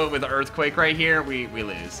Oko it with the Earthquake right here, we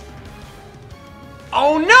lose.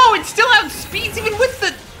 Oh no! It still outspeeds even with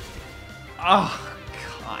the... oh,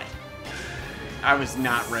 God. I was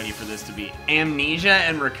not ready for this to be... Amnesia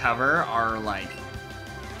and Recover are, like...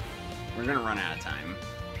 we're gonna run out of time.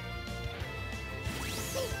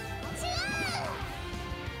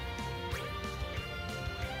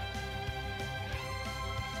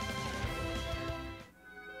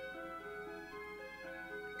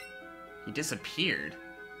 He disappeared.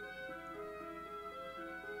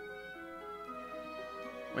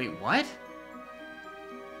 Wait, what?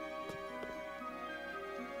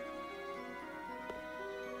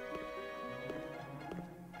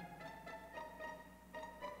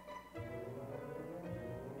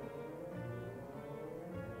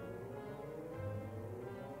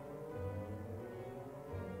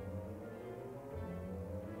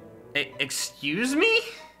 Excuse me?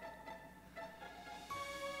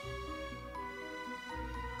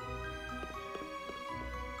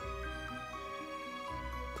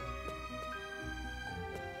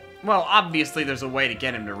 Well, obviously there's a way to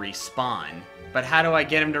get him to respawn, but how do I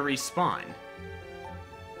get him to respawn?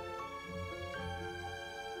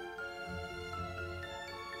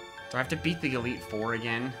 Do I have to beat the Elite Four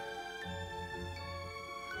again?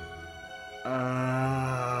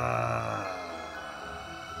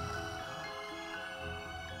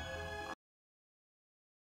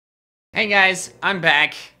 Hey guys, I'm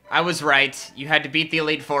back. I was right. You had to beat the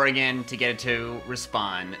Elite Four again to get it to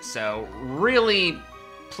respawn. So, really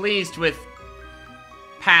pleased with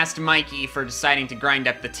past Mikey for deciding to grind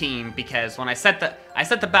up the team, because when I set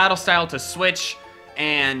the battle style to switch,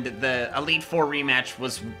 and the Elite Four rematch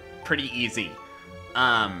was pretty easy.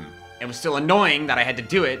 It was still annoying that I had to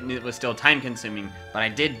do it, and it was still time consuming, but I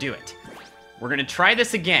did do it. We're gonna try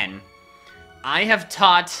this again. I have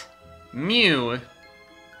taught Mew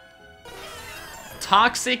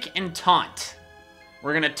Toxic and Taunt.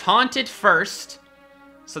 We're gonna taunt it first,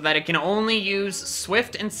 so that it can only use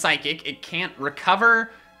Swift and Psychic. It can't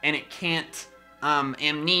Recover, and it can't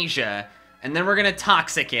Amnesia. And then we're gonna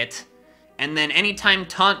Toxic it, and then anytime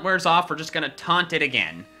Taunt wears off, we're just gonna taunt it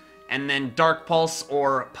again. And then Dark Pulse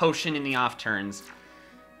or Potion in the off turns.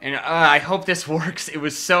 And I hope this works. It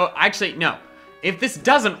was so... actually, no. If this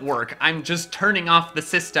doesn't work, I'm just turning off the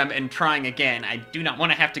system and trying again. I do not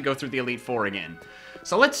want to have to go through the Elite Four again.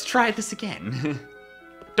 So let's try this again.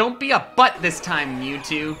 Don't be a butt this time,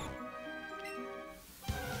 Mewtwo.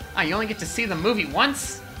 Ah, you only get to see the movie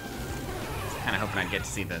once? I was kind of hoping I'd get to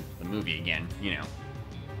see the movie again, you know.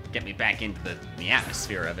 Get me back into the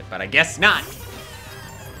atmosphere of it, but I guess not.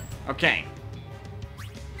 Okay.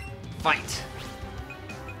 Fight.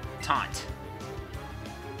 Taunt.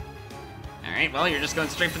 Alright, well, you're just going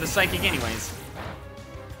straight for the Psychic anyways.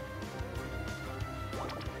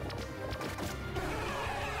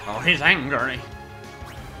 Oh, he's angry.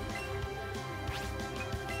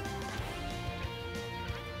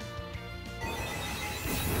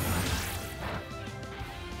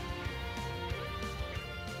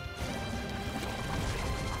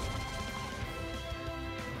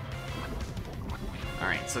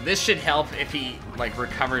 Alright, so this should help if he, like,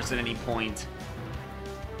 recovers at any point.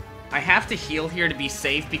 I have to heal here to be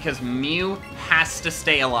safe because Mew has to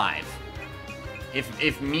stay alive.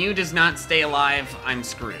 If Mew does not stay alive, I'm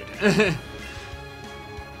screwed.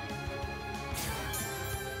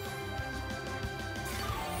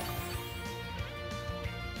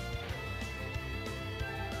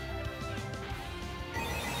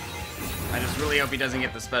 I just really hope he doesn't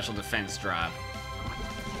get the special defense drop.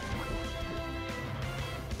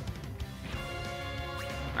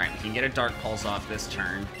 Alright, we can get a Dark Pulse off this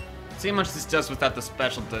turn. See how much this does without the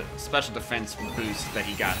special defense boost that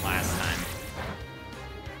he got last time.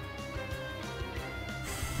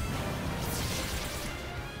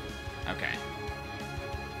 Okay.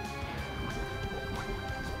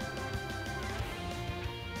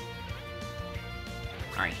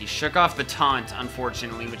 Alright, he shook off the taunt,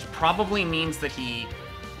 unfortunately, which probably means that he,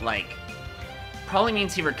 like, probably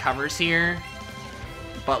means he recovers here,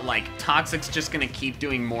 but, like, Toxic's just gonna keep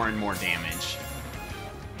doing more and more damage.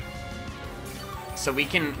 So we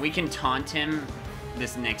can taunt him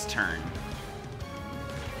this next turn.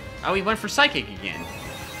 Oh, he went for Psychic again.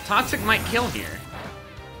 Toxic might kill here.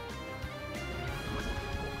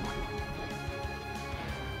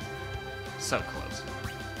 So close.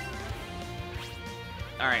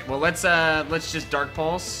 Alright, well let's just Dark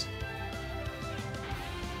Pulse.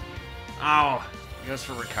 Oh, he goes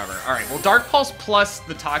for recover. Alright, well Dark Pulse plus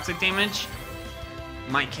the toxic damage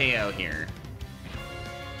might KO here.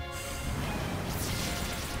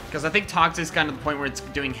 Because I think Toxic's gotten to the point where it's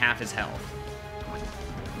doing half his health.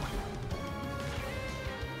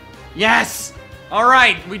 Yes!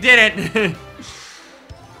 Alright, we did it!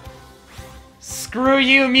 Screw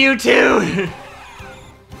you, Mewtwo!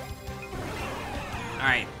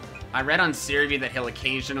 Alright, I read on Serebii that he'll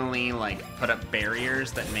occasionally, like, put up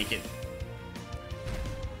barriers that make it...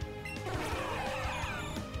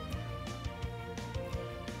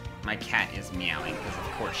 My cat is meowing, because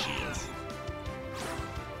of course she is.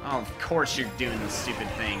 Oh, of course you're doing this stupid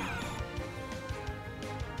thing.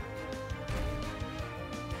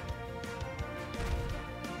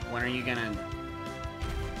 When are you gonna...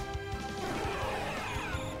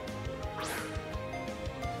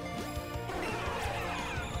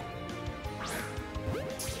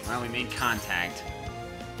 Well, we made contact.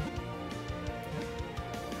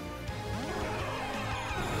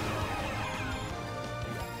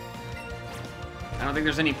 I don't think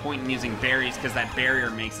there's any point in using berries because that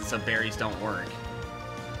barrier makes it so berries don't work.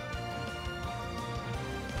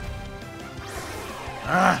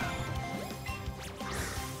 Ugh.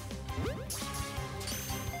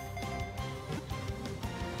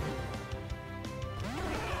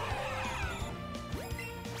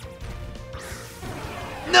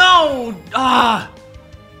 No! Ah!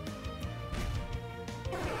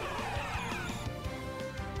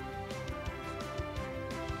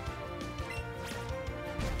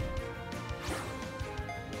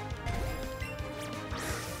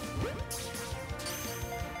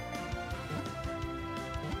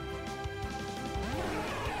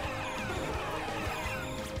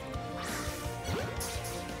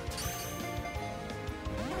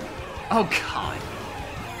 Oh, God.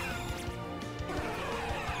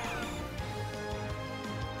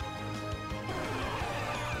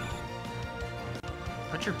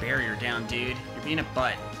 Put your barrier down, dude. You're being a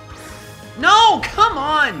butt. No! Come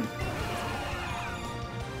on!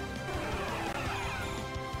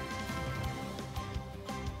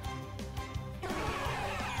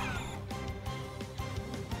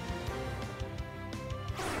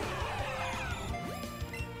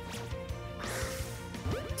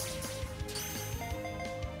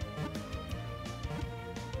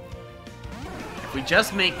 If we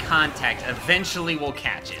just make contact, eventually we'll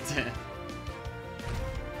catch it.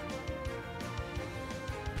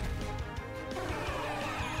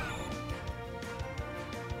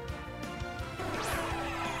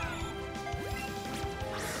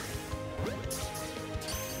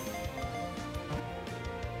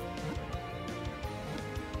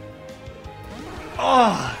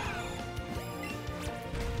 Oh!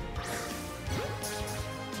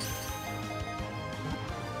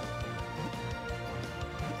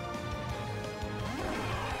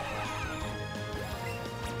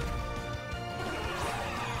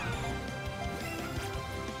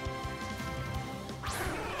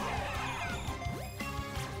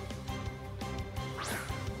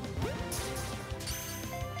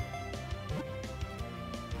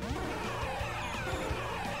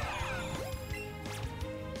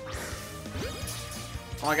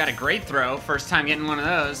 Oh, I got a great throw. First time getting one of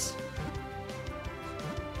those.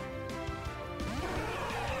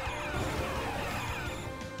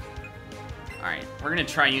 Alright, we're gonna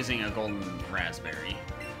try using a golden raspberry.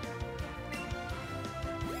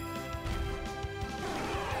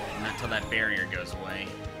 Not till that barrier goes away.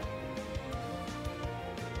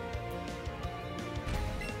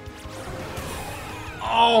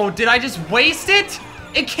 Oh, did I just waste it?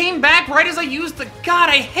 It came back right as I used the... God,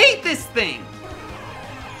 I hate this thing!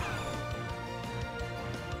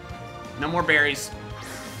 No more berries.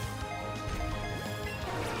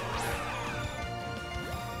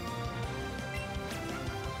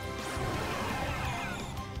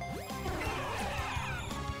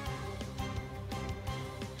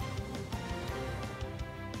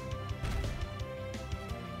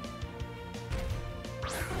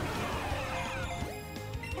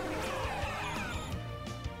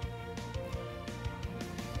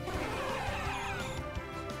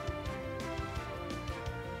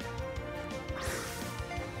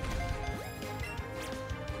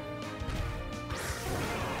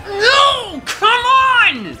 No! Come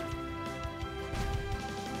on!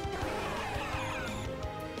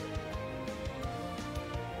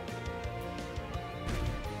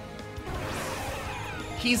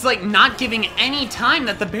 He's like not giving any time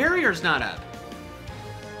that the barrier's not up.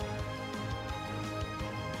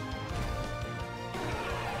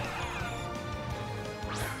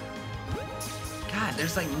 God,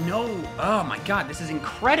 there's like no... Oh my god, this is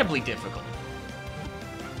incredibly difficult.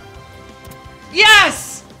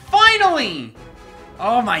 Yes! Finally!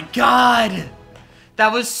 Oh my god!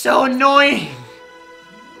 That was so annoying!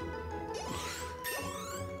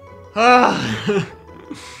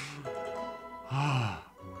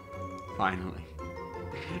 Finally.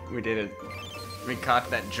 We did it. We caught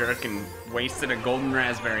that jerk and wasted a golden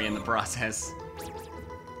raspberry in the process.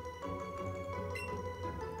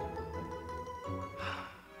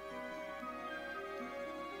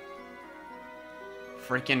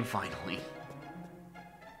 Freaking finally.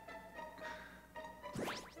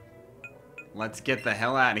 Let's get the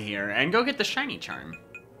hell out of here and go get the shiny charm.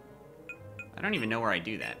 I don't even know where I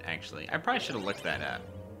do that, actually. I probably should have looked that up.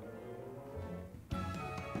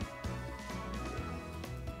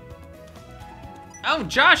 Oh,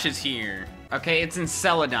 Josh is here! Okay, it's in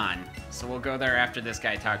Celadon. So we'll go there after this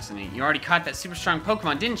guy talks to me. You already caught that super strong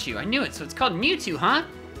Pokemon, didn't you? I knew it, so it's called Mewtwo, huh?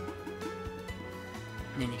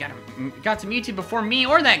 And then you got to Mewtwo before me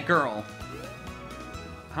or that girl.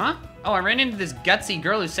 Huh? Oh, I ran into this gutsy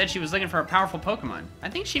girl who said she was looking for a powerful Pokemon. I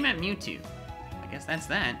think she meant Mewtwo. I guess that's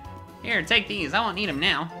that. Here, take these. I won't need them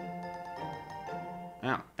now.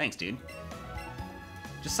 Oh, thanks, dude.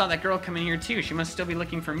 Just saw that girl come in here, too. She must still be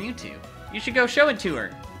looking for Mewtwo. You should go show it to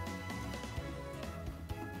her.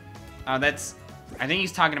 Oh, that's... I think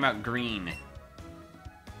he's talking about Green.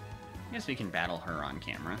 I guess we can battle her on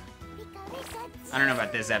camera. I don't know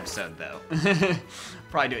about this episode, though.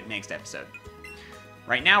 Probably do it next episode.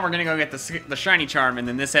 Right now, we're gonna go get the shiny charm, and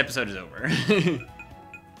then this episode is over.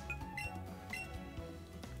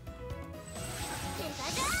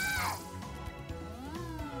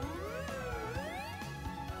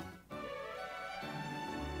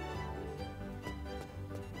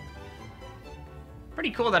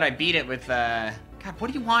 Pretty cool that I beat it with, God,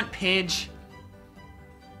 what do you want, Pidge?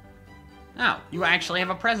 Oh, you actually have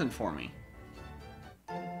a present for me.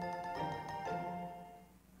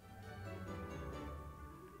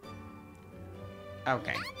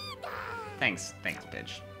 Okay. Thanks,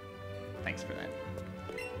 Pidge. Thanks for that.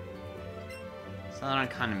 It's not on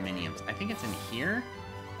condominiums. I think it's in here?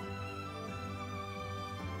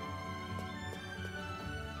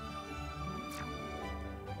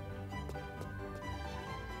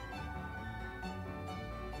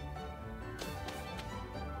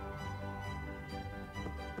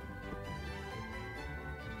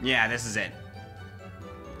 Yeah, this is it.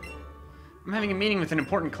 I'm having a meeting with an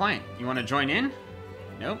important client. You want to join in?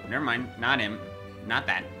 Nope, never mind. Not him. Not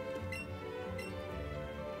that.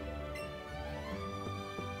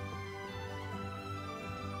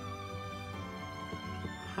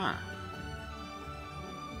 Huh.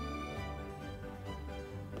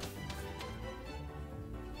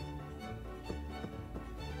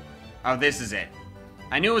 Oh, this is it.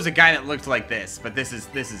 I knew it was a guy that looked like this, but this is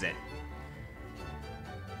it.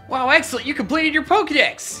 Wow, excellent! You completed your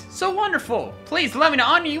Pokédex! So wonderful! Please allow me to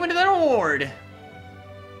honor you with an award!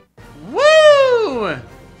 Woo!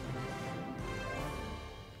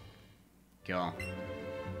 Cool.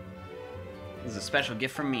 This is a special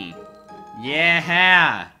gift from me.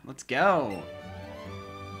 Yeah! Let's go!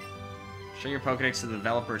 Show your Pokédex to the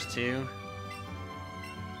developers too.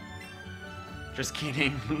 Just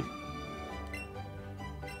kidding.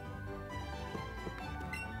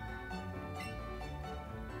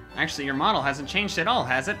 Actually, your model hasn't changed at all,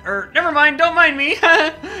 has it? Never mind, don't mind me!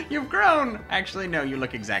 You've grown! Actually, no, you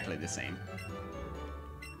look exactly the same.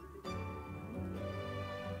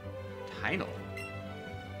 Title.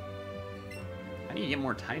 How do you get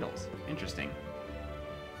more titles? Interesting.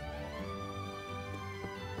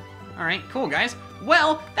 All right, cool, guys.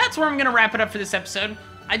 Well, that's where I'm going to wrap it up for this episode.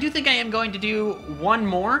 I do think I am going to do one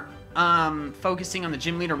more, focusing on the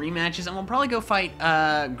gym leader rematches, and we'll probably go fight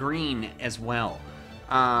Green as well.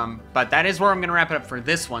 But that is where I'm going to wrap it up for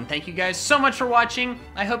this one. Thank you guys so much for watching.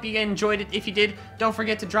 I hope you enjoyed it. If you did, don't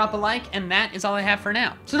forget to drop a like, and that is all I have for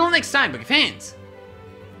now. So until next time, Poke fans,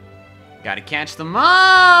 gotta catch them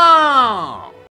all!